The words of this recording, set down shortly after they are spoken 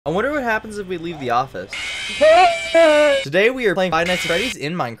I wonder what happens if we leave the office. Today we are playing Five Nights at Freddy's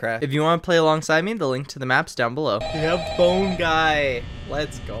in Minecraft. If you want to play alongside me, the link to the map's down below. We have Bone Guy.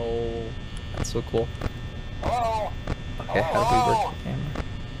 Let's go. That's so cool. Hello. Okay, how do we work the camera?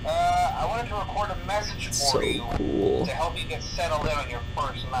 I wanted to record a message for you cool. to help you get settled in on your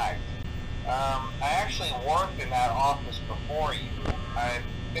first night. I actually worked in that office before you. I'm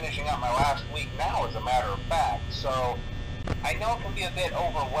finishing up my last week now, as a matter of fact, so I know it can be a bit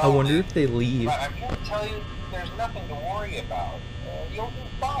overwhelming. I wonder if they leave. But I'm here to tell you there's nothing to worry about. You'll do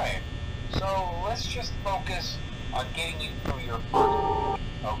fine. So let's just focus on getting you through your first week,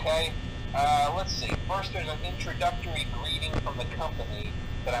 okay? Let's see. First, there's an introductory greeting from the company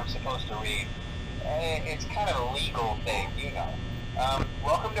that I'm supposed to read. It's kind of a legal thing, you know.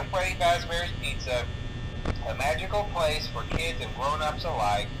 Welcome to Freddy Fazbear's Pizza, a magical place for kids and grown-ups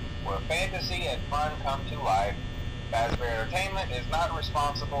alike, where fantasy and fun come to life. Fazbear Entertainment is not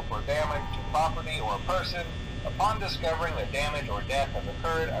responsible for damage to property or person. Upon discovering that damage or death has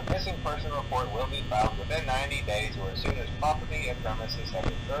occurred, a missing person report will be filed within 90 days or as soon as property and premises have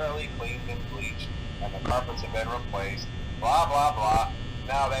been thoroughly cleaned and bleached and the carpets have been replaced. Blah, blah, blah.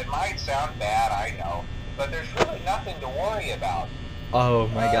 Now, that might sound bad, I know, but there's really nothing to worry about. Oh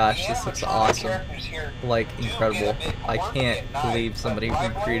my gosh, this looks awesome. Like, incredible. I can't believe somebody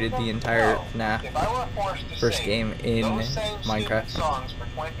recreated the entire FNAF first game in Minecraft.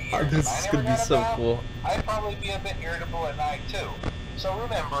 This is gonna be so cool. I'd probably be a bit irritable at night too. So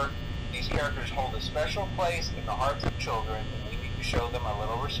remember, these characters hold a special place in the hearts of children, and we need to show them a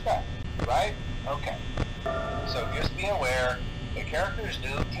little respect, right? Okay. So just be aware, the characters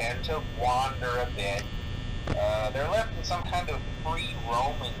do tend to wander a bit. They're left in some kind of free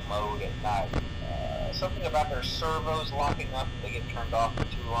roaming mode at night. Something about their servos locking up if they get turned off for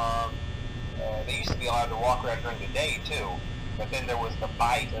too long. They used to be allowed to walk around during the day too, but then there was the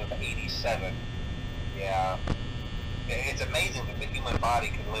bite of 87. Yeah. It's amazing that the human body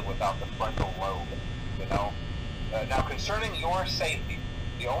can live without the frontal lobe, you know? Now, concerning your safety,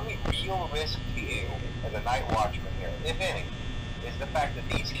 the only real risk to you as a night watchman here, if any, is the fact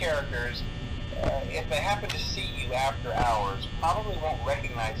that these characters, if they happen to see you after hours, probably won't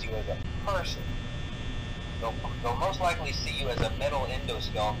recognize you as a person. They'll most likely see you as a metal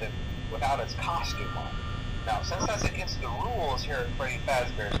endoskeleton without its costume on. Now, since that's against the rules here at Freddy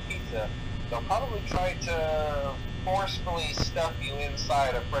Fazbear's Pizza, they'll probably try to forcefully stuff you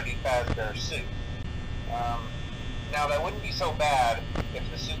inside a Freddy Fazbear suit. Now, that wouldn't be so bad if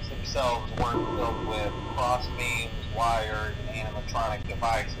the suits themselves weren't filled with cross beams, wires, and animatronic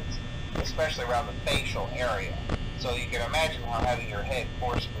devices, especially around the facial area. So you can imagine how having your head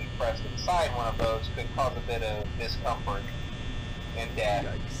forcibly pressed inside one of those could cause a bit of discomfort and death.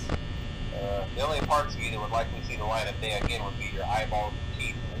 The only parts of you that would likely see the light of day again would be your eyeballs and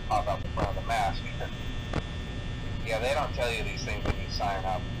teeth when they pop out the front of the mask. Yeah, they don't tell you these things when you sign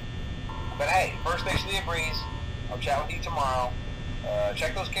up. But hey, first station of the breeze. I'll chat with you tomorrow.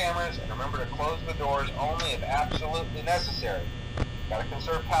 Check those cameras and remember to close the doors only if absolutely necessary. Gotta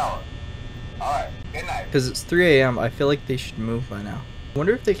conserve power. Alright, good night. Because it's 3 AM, I feel like they should move by now. I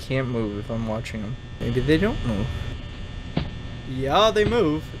wonder if they can't move if I'm watching them. Maybe they don't move. Yeah, they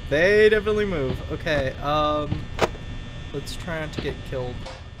move. They definitely move. Okay, let's try not to get killed.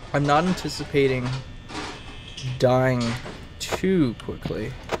 I'm not anticipating dying too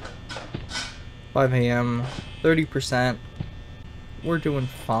quickly. 5 AM, 30%. We're doing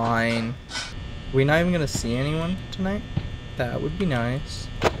fine. We're not even gonna see anyone tonight? That would be nice.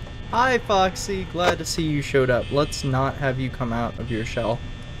 Hi, Foxy. Glad to see you showed up. Let's not have you come out of your shell.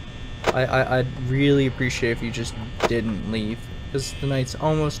 I'd really appreciate if you just didn't leave. Because the night's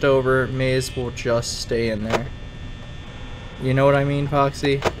almost over. May as well just stay in there. You know what I mean,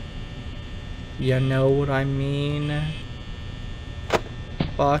 Foxy? You know what I mean?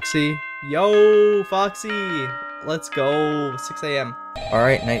 Foxy. Yo, Foxy. Let's go. 6 AM.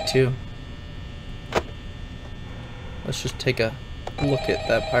 Alright, night 2. Let's just take a look at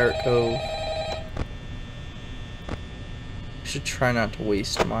that Pirate Cove. I should try not to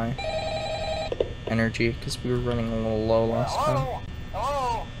waste my energy because we were running a little low last time.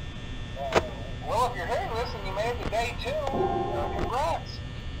 Hello? Well, if you're hearing this and you made it to day 2, congrats.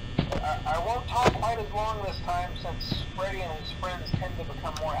 I won't talk quite as long this time since Freddy and his friends tend to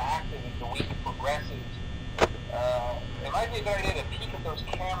become more active as the week progresses. It might be a good idea to peek at those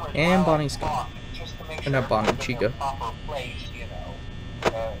cameras and Bonnie's gone. Just to make sure not Bonnie, Chica. Proper place, you know.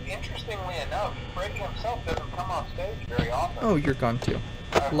 Interestingly enough, Freddy himself doesn't come off stage very often. Oh, you're gone too.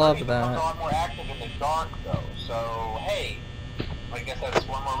 Love Freddy that. becomes a lot more active in the dark, though. So, hey, I guess that's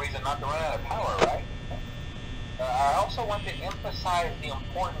one more reason not to run out of power, right? I also want to emphasize the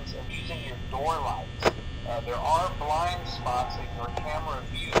importance of using your door lights. There are blind spots in your camera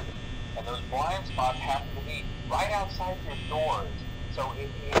view, and those blind spots happen to be right outside your doors. So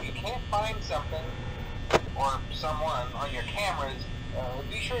if you can't find something or someone on your cameras,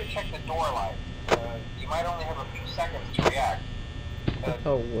 be sure to check the door light. You might only have a few seconds to react. What the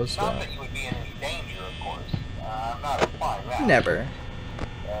hell was not that? that you would be in any danger, of course. I'm not implying that. Never.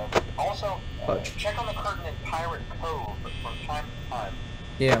 Also, check on the curtain in Pirate Cove from time to time.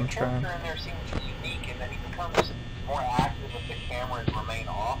 Yeah, I'm the trying. The character in there seems unique in that he becomes more active if the cameras remain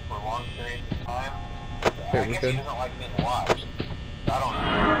off for long periods of time. I guess he doesn't like being watched. I don't know.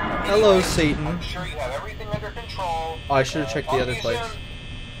 Hello, anyway, Satan. I'm sure you have everything under control. Oh, I should have checked the other place. Soon.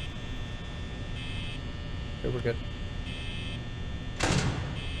 Okay, we're good.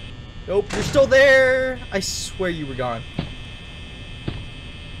 Nope, you're still there! I swear you were gone.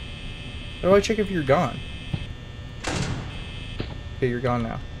 How do I check if you're gone? Okay, you're gone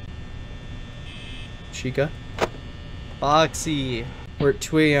now. Chica? Foxy! We're at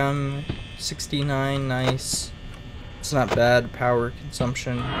 2 AM, 69, nice. It's not bad, power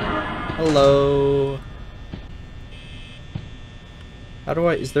consumption. Hello! How do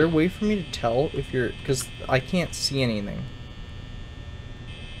I, is there a way for me to tell if you're, because I can't see anything.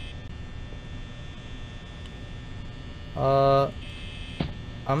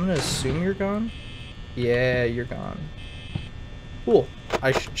 I'm gonna assume you're gone. Yeah, you're gone. Cool.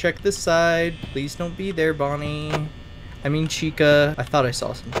 I should check this side. Please don't be there, Bonnie. I mean, Chica. I thought I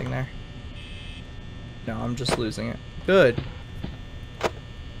saw something there. No, I'm just losing it. Good.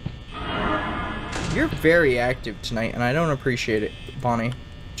 You're very active tonight, and I don't appreciate it, Bonnie.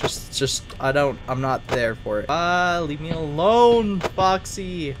 I'm not there for it. Leave me alone,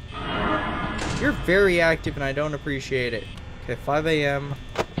 Foxy. You're very active, and I don't appreciate it. Okay, 5 AM,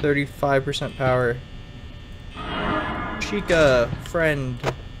 35% power. Chica, friend.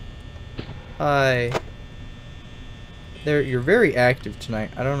 Hi. You're very active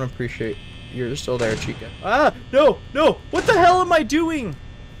tonight. I don't appreciate you're still there, Chica. Ah, no, no! What the hell am I doing?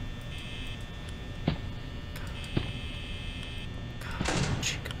 God,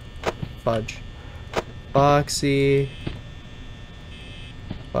 Chica. Fudge. Foxy.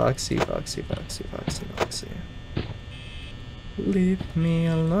 Foxy, Foxy, Foxy, Foxy, Foxy. Leave me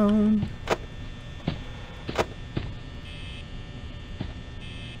alone.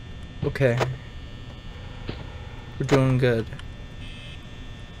 Okay. We're doing good.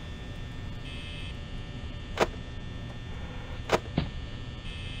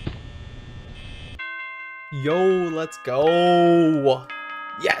 Yo, let's go.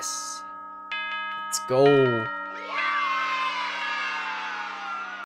 Yes. Let's go.